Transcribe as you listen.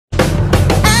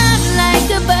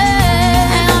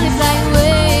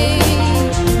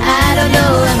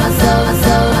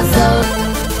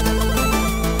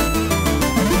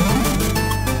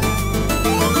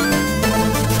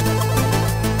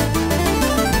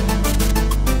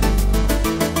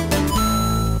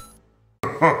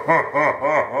Hey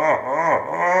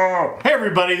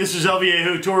everybody, this is El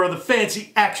Viejo Toro, the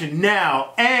Fancy Action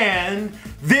Now, and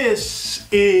this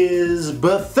is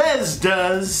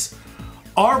Bethesda's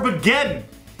Armageddon.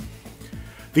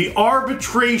 The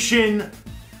arbitration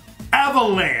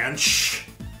avalanche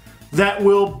that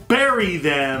will bury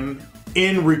them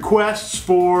in requests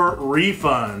for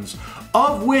refunds,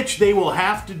 of which they will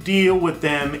have to deal with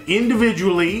them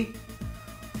individually,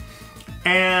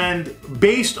 and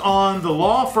based on the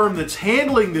law firm that's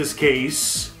handling this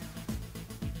case,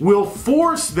 will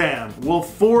force them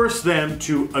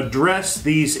to address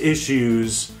these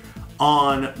issues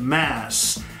en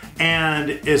masse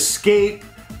and escape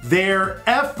their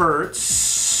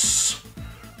efforts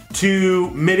to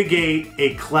mitigate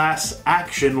a class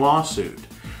action lawsuit.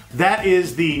 That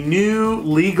is the new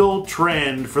legal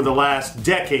trend for the last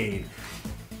decade,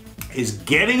 is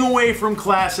getting away from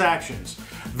class actions.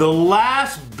 The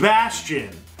last bastion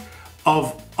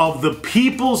of the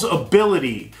people's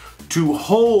ability to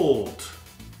hold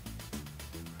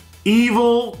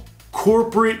evil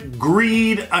corporate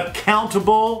greed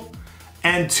accountable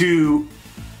and to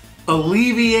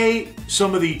alleviate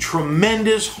some of the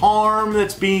tremendous harm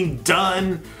that's being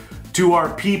done to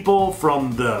our people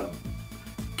from the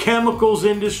chemicals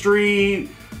industry,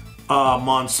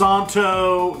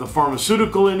 Monsanto, the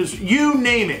pharmaceutical industry, you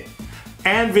name it,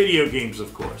 and video games,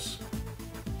 of course.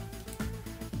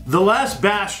 The last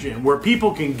bastion where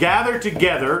people can gather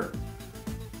together,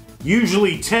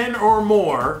 usually 10 or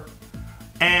more,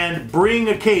 and bring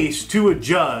a case to a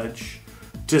judge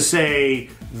to say,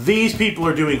 these people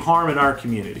are doing harm in our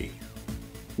community.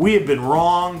 We have been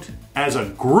wronged as a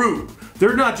group.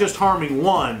 They're not just harming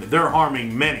one, they're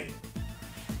harming many.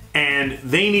 And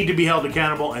they need to be held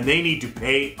accountable, and they need to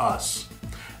pay us.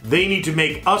 They need to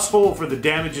make us whole for the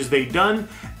damages they've done,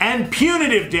 and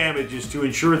punitive damages to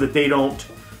ensure that they don't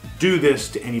do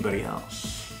this to anybody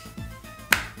else.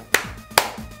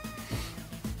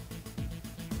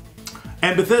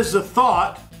 And Bethesda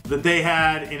thought that they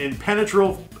had an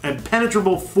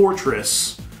impenetrable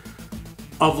fortress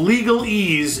of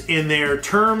legalese in their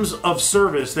terms of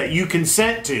service that you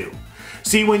consent to.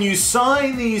 See, when you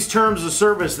sign these terms of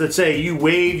service that say you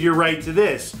waive your right to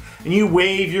this, and you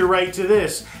waive your right to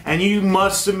this, and you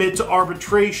must submit to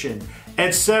arbitration,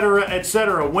 etc.,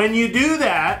 etc., when you do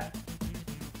that,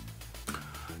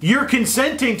 you're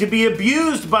consenting to be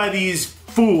abused by these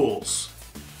fools,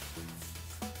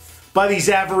 by these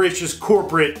avaricious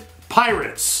corporate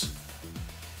pirates.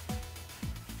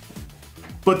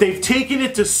 But they've taken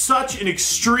it to such an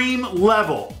extreme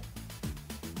level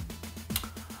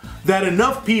that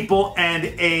enough people and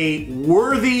a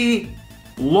worthy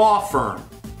law firm,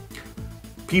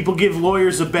 people give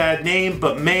lawyers a bad name,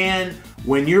 but man,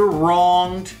 when you're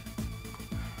wronged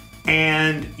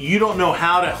and you don't know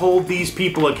how to hold these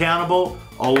people accountable,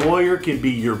 a lawyer can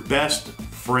be your best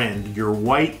friend, your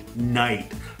white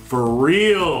knight, for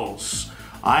reals.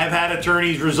 I've had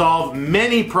attorneys resolve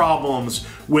many problems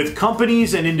with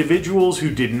companies and individuals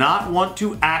who did not want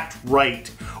to act right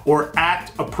or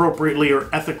act appropriately or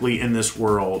ethically in this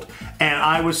world. And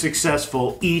I was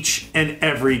successful each and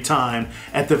every time,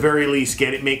 at the very least,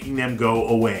 making them go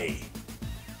away.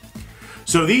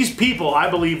 So these people, I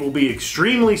believe, will be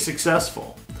extremely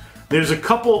successful. There's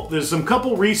some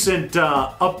couple recent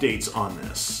updates on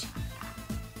this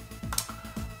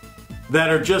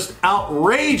that are just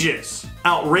outrageous.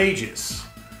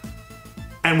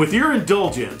 And with your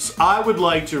indulgence, I would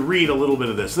like to read a little bit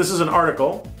of this. This is an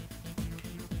article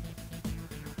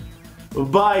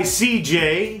by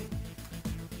CJ,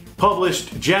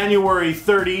 published January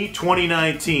 30,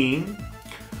 2019.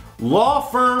 Law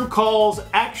firm calls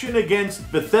action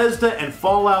against Bethesda and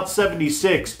Fallout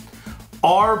 76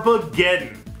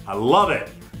 Armageddon. I love it.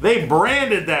 They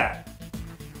branded that.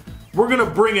 We're going to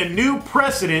bring a new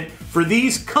precedent for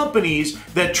these companies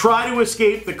that try to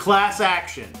escape the class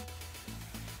action.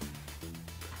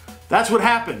 That's what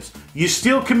happens. You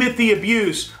still commit the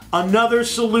abuse, another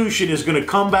solution is going to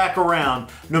come back around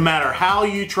no matter how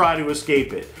you try to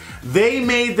escape it. They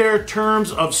made their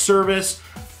terms of service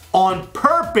on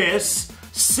purpose,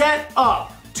 set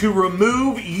up to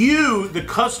remove you, the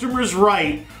customer's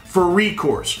right, for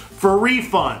recourse, for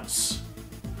refunds,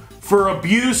 for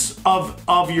abuse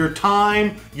of your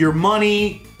time, your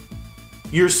money,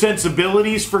 your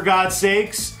sensibilities, for God's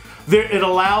sakes. It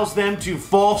allows them to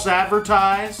false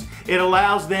advertise. It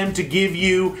allows them to give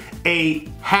you a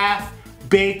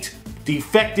half-baked,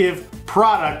 defective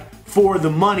product for the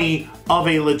money of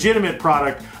a legitimate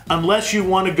product, unless you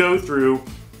want to go through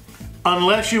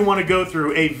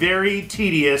a very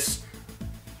tedious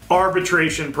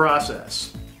arbitration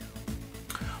process.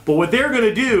 But what they're going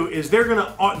to do is they're going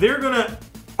to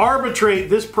arbitrate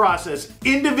this process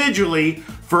individually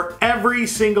for every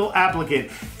single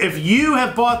applicant. If you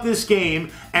have bought this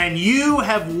game and you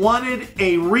have wanted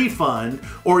a refund,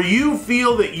 or you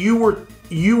feel that you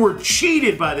were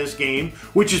cheated by this game,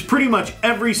 which is pretty much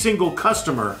every single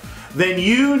customer, then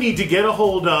you need to get a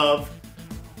hold of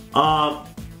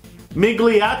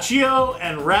Migliaccio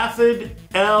and Rathid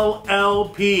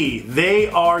LLP. They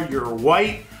are your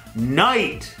white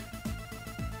knight.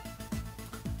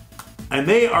 And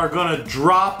they are going to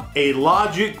drop a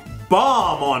logic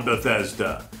bomb on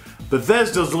Bethesda.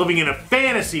 Bethesda's living in a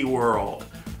fantasy world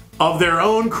of their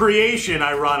own creation,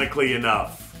 ironically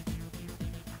enough.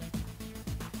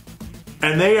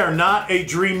 And they are not a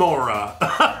Dreamora.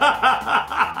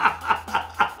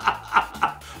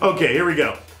 Okay, here we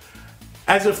go.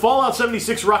 As if Fallout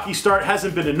 76 rocky start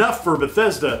hasn't been enough for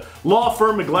Bethesda, law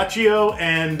firm Migliaccio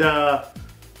and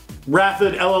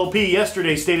Rathid LLP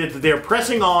yesterday stated that they're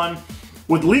pressing on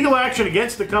with legal action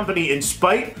against the company in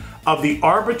spite of the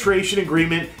arbitration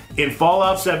agreement in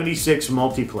Fallout 76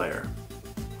 multiplayer.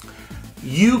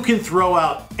 You can throw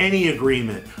out any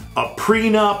agreement, a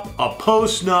prenup, a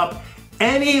postnup,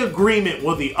 any agreement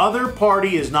where the other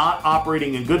party is not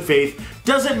operating in good faith.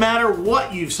 Doesn't matter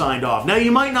what you've signed off. Now,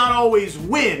 you might not always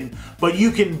win, but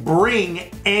you can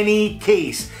bring any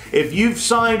case. If you've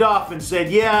signed off and said,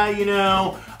 yeah, you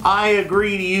know, I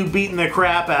agree to you beating the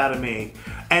crap out of me,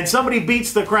 and somebody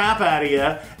beats the crap out of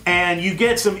you, and you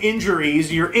get some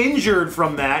injuries, you're injured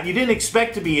from that, you didn't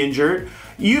expect to be injured,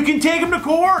 you can take them to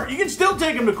court. You can still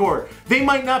take them to court. They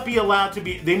might not be allowed to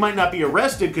be, they might not be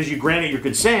arrested because you granted your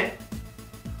consent,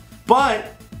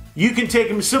 but you can take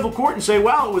them to civil court and say,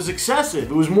 wow, it was excessive.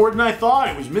 It was more than I thought.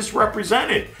 It was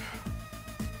misrepresented.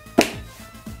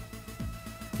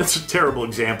 That's a terrible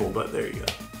example, but there you go.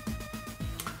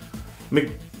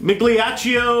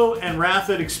 Migliaccio and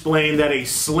Rathid explained that a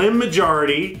slim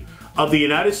majority of the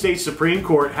United States Supreme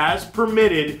Court has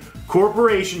permitted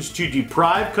corporations to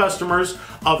deprive customers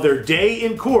of their day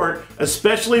in court,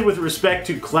 especially with respect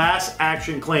to class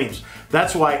action claims.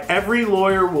 That's why every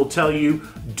lawyer will tell you,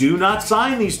 do not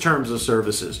sign these terms of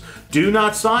services. Do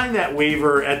not sign that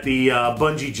waiver at the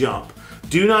bungee jump.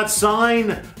 Do not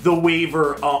sign the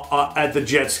waiver at the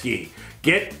jet ski.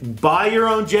 Buy your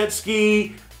own jet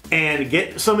ski and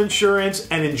get some insurance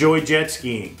and enjoy jet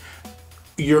skiing.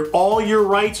 All your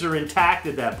rights are intact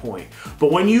at that point.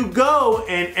 But when you go,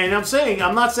 and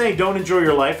I'm not saying don't enjoy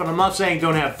your life, and I'm not saying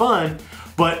don't have fun,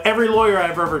 but every lawyer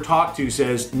I've ever talked to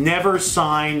says never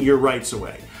sign your rights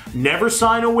away. Never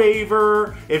sign a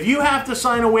waiver. If you have to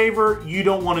sign a waiver, you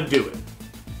don't want to do it.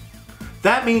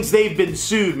 That means they've been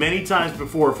sued many times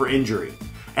before for injury.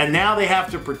 And now they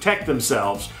have to protect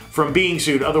themselves from being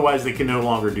sued, otherwise they can no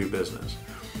longer do business.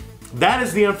 That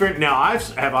is the unfair. Now,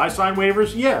 have I signed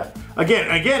waivers? Yeah.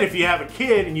 Again, if you have a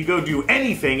kid and you go do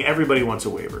anything, everybody wants a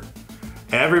waiver.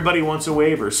 Everybody wants a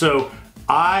waiver. So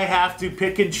I have to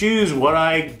pick and choose what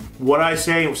I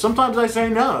say. Sometimes I say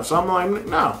no. So I'm like,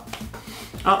 no.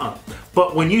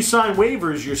 But when you sign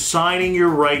waivers, you're signing your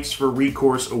rights for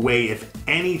recourse away if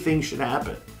anything should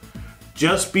happen.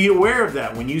 Just be aware of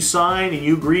that. When you sign and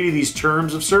you agree to these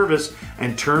terms of service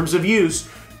and terms of use,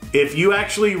 if you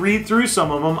actually read through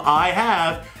some of them,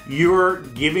 you're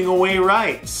giving away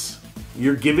rights.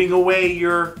 You're giving away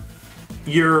your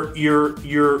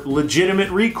legitimate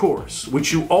recourse,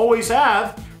 which you always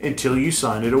have until you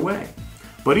sign it away.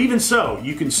 But even so,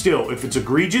 you can still, if it's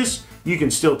egregious, you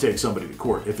can still take somebody to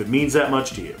court if it means that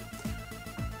much to you.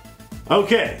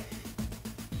 Okay.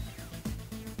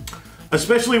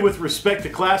 Especially with respect to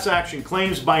class action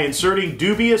claims, by inserting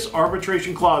dubious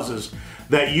arbitration clauses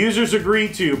that users agree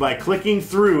to by clicking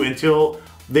through until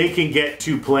they can get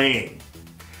to playing.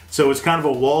 So it's kind of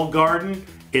a walled garden.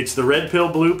 It's the red pill,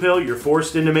 blue pill. You're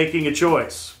forced into making a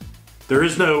choice. There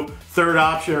is no third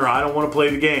option or I don't want to play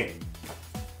the game.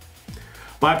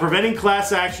 By preventing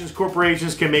class actions,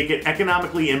 corporations can make it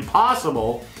economically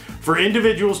impossible for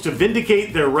individuals to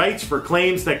vindicate their rights for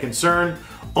claims that concern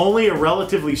only a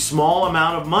relatively small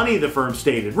amount of money, the firm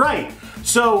stated. Right.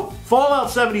 So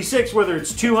Fallout 76, whether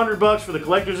it's $200 for the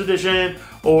collector's edition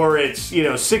or it's,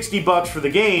 $60 for the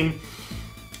game,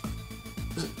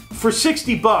 for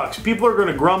 $60, people are going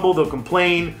to grumble, they'll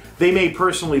complain, they may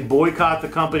personally boycott the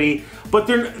company, but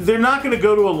they're not going to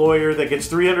go to a lawyer that gets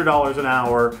 $300 an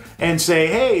hour and say,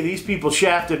 hey, these people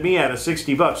shafted me out of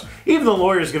 $60. Even the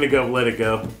lawyer's going to go, let it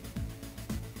go.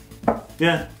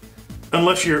 Yeah.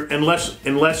 Unless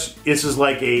this is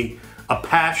like a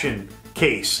passion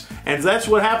case. And that's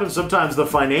what happens sometimes. The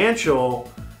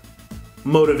financial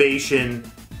motivation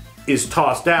is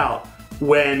tossed out,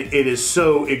 when it is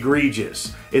so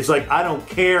egregious. It's like, I don't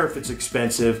care if it's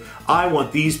expensive. I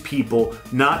want these people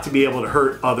not to be able to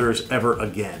hurt others ever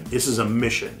again. This is a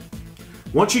mission.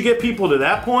 Once you get people to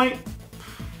that point,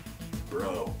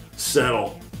 bro,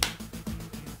 settle.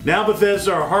 Now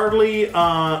Bethesda are hardly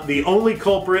the only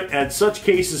culprit, and such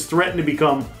cases threaten to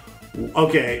become,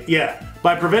 okay, yeah,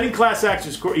 by preventing class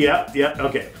actions,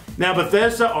 okay. Now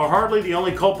Bethesda are hardly the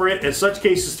only culprit, as such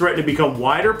cases threaten to become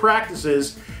wider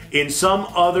practices in some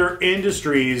other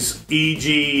industries,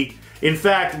 e.g., in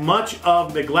fact, much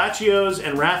of Miglacio's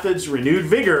and Rathed's renewed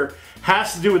vigor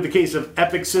has to do with the case of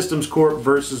Epic Systems Corp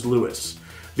versus Lewis.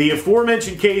 The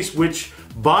aforementioned case, which,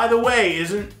 by the way,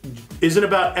 isn't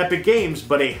about Epic Games,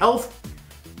 but a health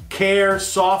care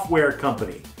software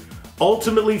company,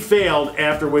 ultimately failed,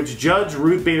 after which Judge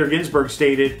Ruth Bader Ginsburg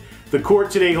stated, "The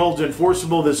court today holds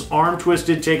enforceable this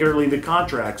arm-twisted take-it-or-leave-it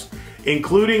contracts,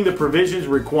 including the provisions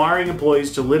requiring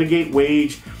employees to litigate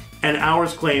wage and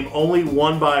hours claim only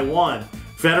one by one.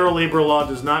 Federal labor law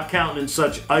does not count in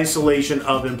such isolation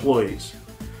of employees."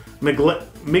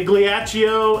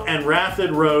 Migliaccio and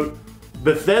Rathed wrote,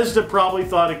 "Bethesda probably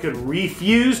thought it could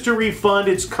refuse to refund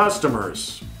its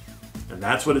customers." And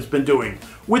that's what it's been doing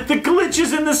with the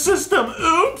glitches in the system.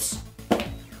 Oops!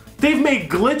 They've made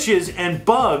glitches and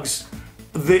bugs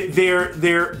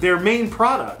their main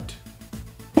product.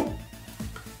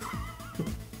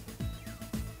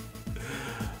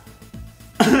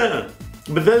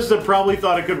 Bethesda probably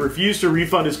thought it could refuse to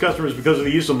refund its customers because of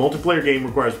the use of multiplayer game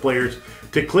requires players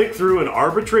to click through an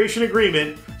arbitration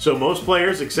agreement, so most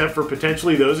players, except for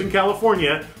potentially those in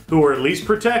California, who are at least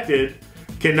protected,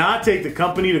 cannot take the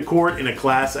company to court in a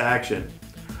class action.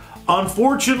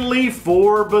 Unfortunately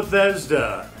for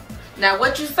Bethesda. Now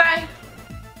what you say?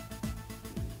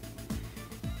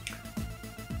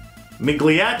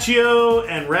 Migliaccio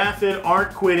and Rathed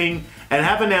aren't quitting and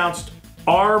have announced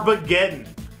Armageddon,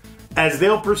 as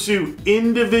they'll pursue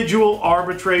individual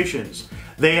arbitrations.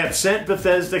 They have sent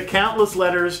Bethesda countless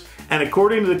letters, and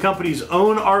according to the company's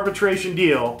own arbitration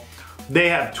deal, they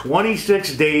have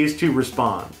 26 days to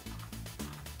respond.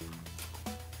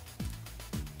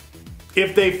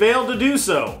 If they fail to do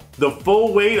so, the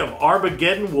full weight of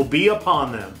Armageddon will be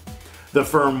upon them, the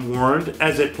firm warned,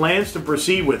 as it plans to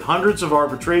proceed with hundreds of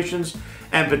arbitrations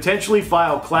and potentially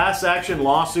file class action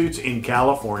lawsuits in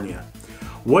California.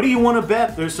 What do you want to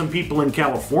bet? There's some people in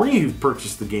California who've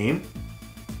purchased the game.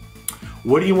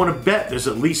 What do you want to bet? There's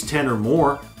at least 10 or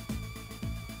more.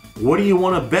 What do you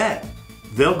want to bet?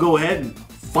 They'll go ahead and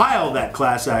file that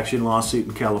class action lawsuit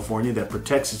in California that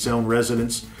protects its own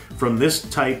residents from this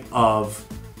type of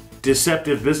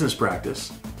deceptive business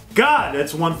practice. God,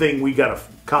 that's one thing we got to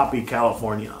copy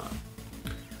California on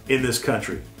in this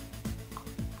country.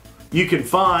 You can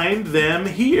find them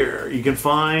here. You can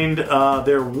find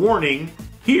their warning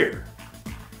here.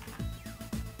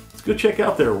 Let's go check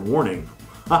out their warning.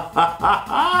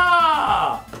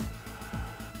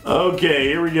 Okay,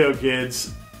 here we go,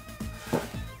 kids.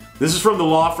 This is from the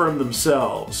law firm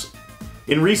themselves.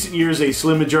 In recent years, a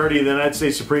slim majority of the United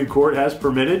States Supreme Court has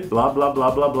permitted blah, blah,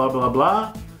 blah, blah, blah, blah,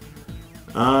 blah.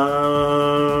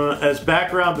 As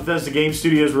background, Bethesda Game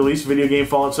Studios released video game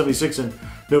Fallout 76 in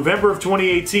November of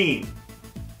 2018,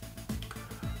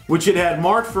 which it had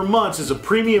marked for months as a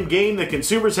premium game that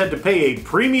consumers had to pay a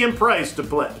premium price to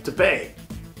pay.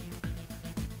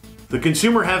 The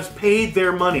consumer has paid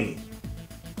their money.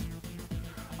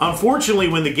 Unfortunately,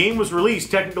 when the game was released,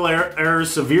 technical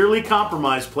errors severely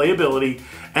compromised playability,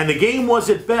 and the game was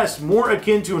at best more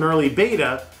akin to an early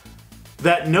beta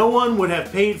that no one would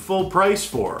have paid full price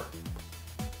for.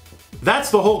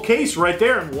 That's the whole case right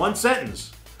there in one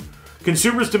sentence.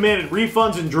 Consumers demanded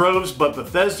refunds in droves, but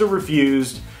Bethesda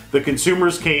refused. The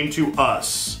consumers came to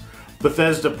us.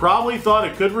 Bethesda probably thought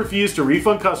it could refuse to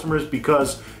refund customers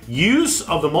because use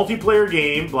of the multiplayer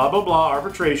game, blah, blah, blah,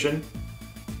 arbitration.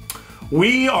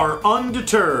 We are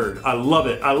undeterred. I love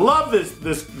it. I love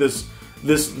this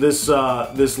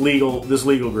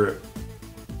legal group.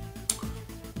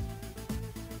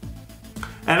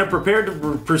 And are prepared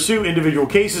to pursue individual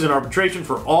cases in arbitration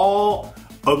for all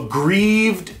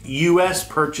aggrieved U.S.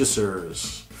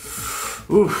 purchasers.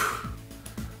 Oof.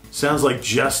 Sounds like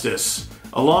justice.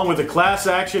 Along with a class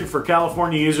action for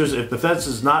California users if Bethesda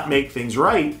does not make things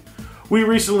right. We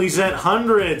recently sent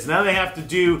hundreds. Now they have to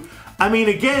do, I mean,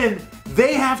 again,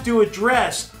 they have to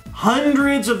address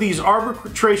hundreds of these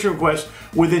arbitration requests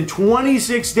within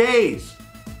 26 days.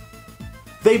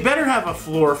 They better have a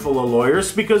floor full of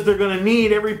lawyers because they're going to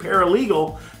need every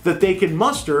paralegal that they can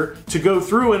muster to go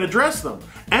through and address them.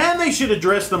 And they should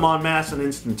address them en masse and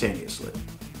instantaneously.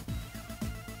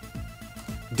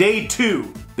 Day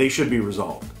 2, they should be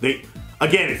resolved.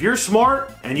 Again, if you're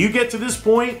smart and you get to this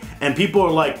point and people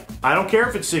are like, I don't care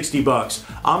if it's 60 bucks.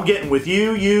 I'm getting with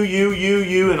you,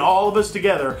 and all of us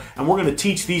together, and we're going to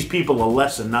teach these people a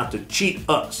lesson not to cheat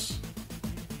us.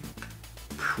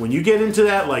 When you get into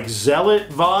that like zealot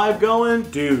vibe going,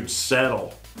 dude,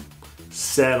 settle.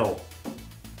 Settle.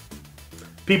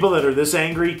 People that are this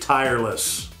angry,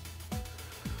 tireless.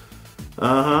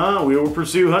 We will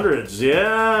pursue hundreds.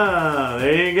 Yeah,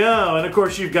 there you go. And of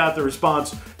course you've got the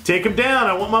response, take him down,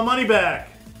 I want my money back.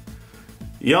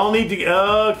 Y'all need to,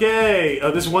 okay.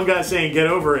 Oh, this one guy saying, get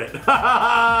over it. And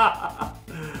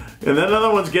then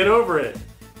another one's, get over it.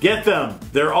 Get them.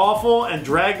 They're awful and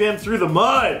drag them through the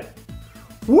mud.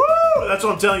 Woo! That's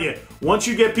what I'm telling you. Once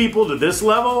you get people to this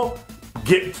level,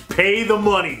 pay the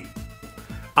money.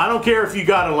 I don't care if you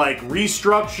gotta like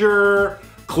restructure,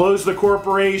 close the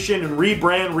corporation and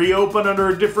rebrand, reopen under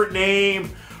a different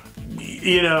name.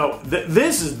 You know,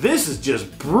 this is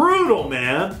just brutal,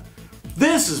 man.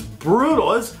 This is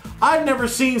brutal. I've never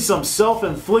seen some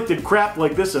self-inflicted crap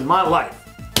like this in my life.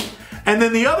 And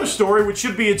then the other story, which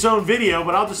should be its own video,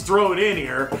 but I'll just throw it in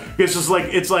here. It's just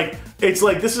like it's like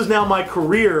this is now my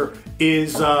career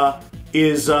is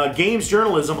games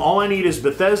journalism. All I need is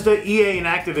Bethesda, EA, and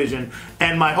Activision,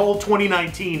 and my whole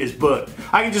 2019 is booked.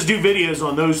 I can just do videos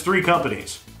on those 3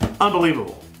 companies.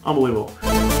 Unbelievable. Unbelievable.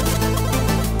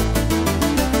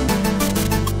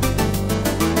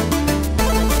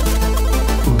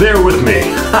 Bear with me.